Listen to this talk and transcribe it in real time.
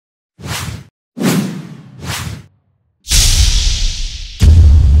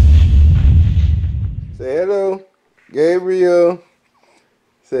Say hello, Gabriel.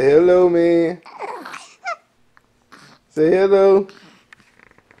 Say hello, man. Say hello.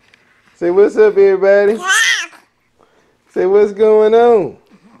 Say what's up, everybody. Say what's going on.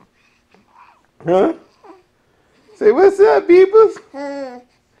 Huh? Say what's up, peoples.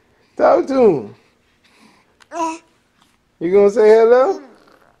 Talk to him. You gonna say hello?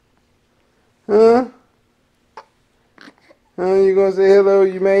 Huh? Huh? You gonna say hello?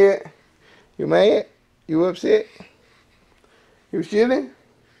 You mad? You mad? You upset? You chilling?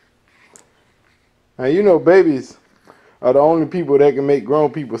 Now you know babies are the only people that can make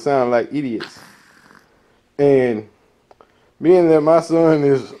grown people sound like idiots. And being that my son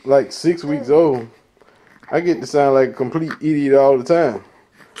is like 6 weeks old, I get to sound like a complete idiot all the time.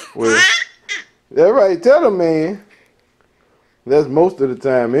 Well, that's right, tell him, man. That's most of the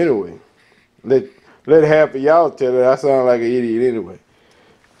time anyway. Let half of y'all tell it I sound like an idiot anyway.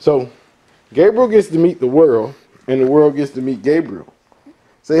 So, Gabriel gets to meet the world, and the world gets to meet Gabriel.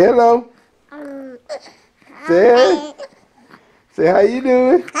 Say hello. Say hey. Say how you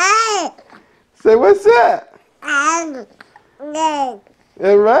doing? Say what's up?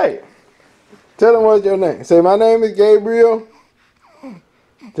 That's right. Tell him what's your name. Say my name is Gabriel.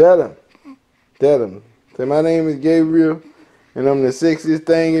 Tell him. Tell him. Say my name is Gabriel, and I'm the sexiest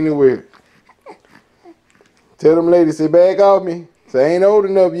thing in the world. Tell them ladies, say back off me. Say I ain't old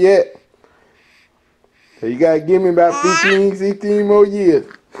enough yet. So you gotta give me about 15, 16 more years.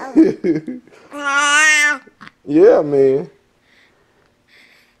 Yeah, man.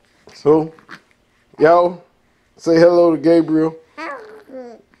 So, y'all say hello to Gabriel.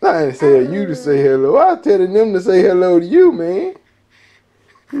 I ain't saying you to say hello. I'm telling them to say hello to you, man.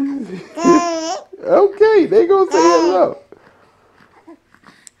 Okay, they gonna say hello.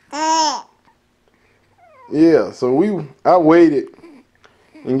 Yeah, so I waited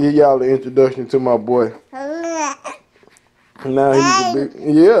and give y'all the introduction to my boy. Now he's a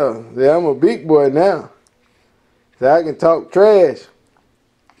big, yeah, I'm a big boy now. So I can talk trash.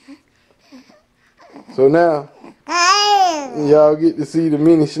 So now, y'all get to see the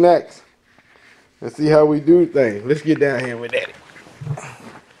mini snacks and see how we do things. Let's get down here with Daddy.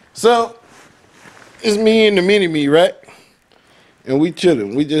 So, it's me and the mini-me, right? And we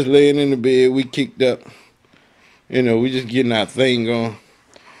chilling. We just laying in the bed. We kicked up. You know, we just getting our thing going.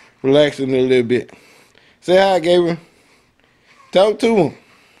 Relaxing a little bit. Say hi, Gabriel. Talk to him.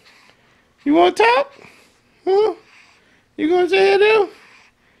 You want to talk? Huh? You going to say hello?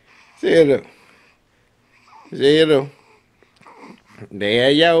 Say hello. Say hello.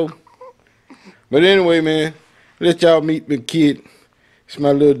 There yo. But anyway, man, let y'all meet the kid. It's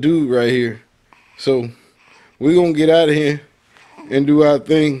my little dude right here. So, we're going to get out of here and do our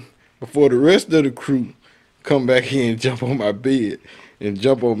thing before the rest of the crew come back here and jump on my bed and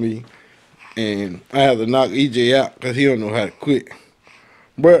jump on me. And I have to knock EJ out because he don't know how to quit.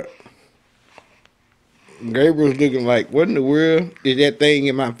 But Gabriel's looking like, what in the world is that thing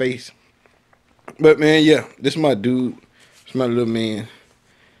in my face? But man, yeah, this is my dude. It's my little man.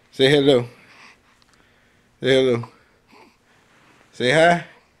 Say hello. Say hello. Say hi.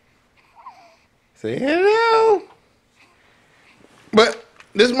 Say hello. But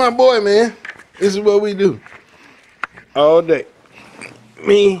this is my boy, man. This is what we do all day.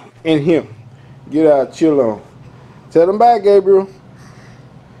 Me and him get our chill on. Tell them bye, Gabriel.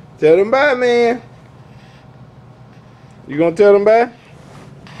 Tell them bye, man. You gonna tell them bye?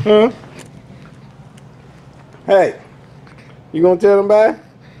 Huh? Hey, you gonna tell them bye?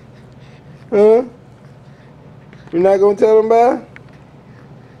 Huh? You not gonna tell them bye?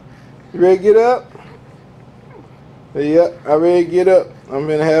 You ready to get up? Yep, I ready to get up. I'm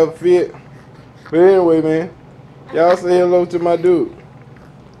gonna have a fit. But anyway, man, y'all say hello to my dude.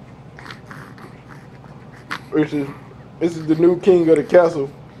 This is the new king of the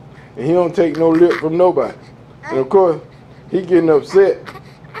castle, and he don't take no lip from nobody. And of course, he getting upset.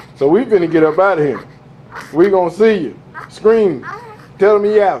 So we finna get up out of here. We gonna see you. Scream. Tell me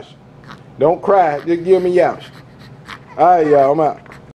youch. Don't cry. Just give me youch. All right, y'all. I'm out.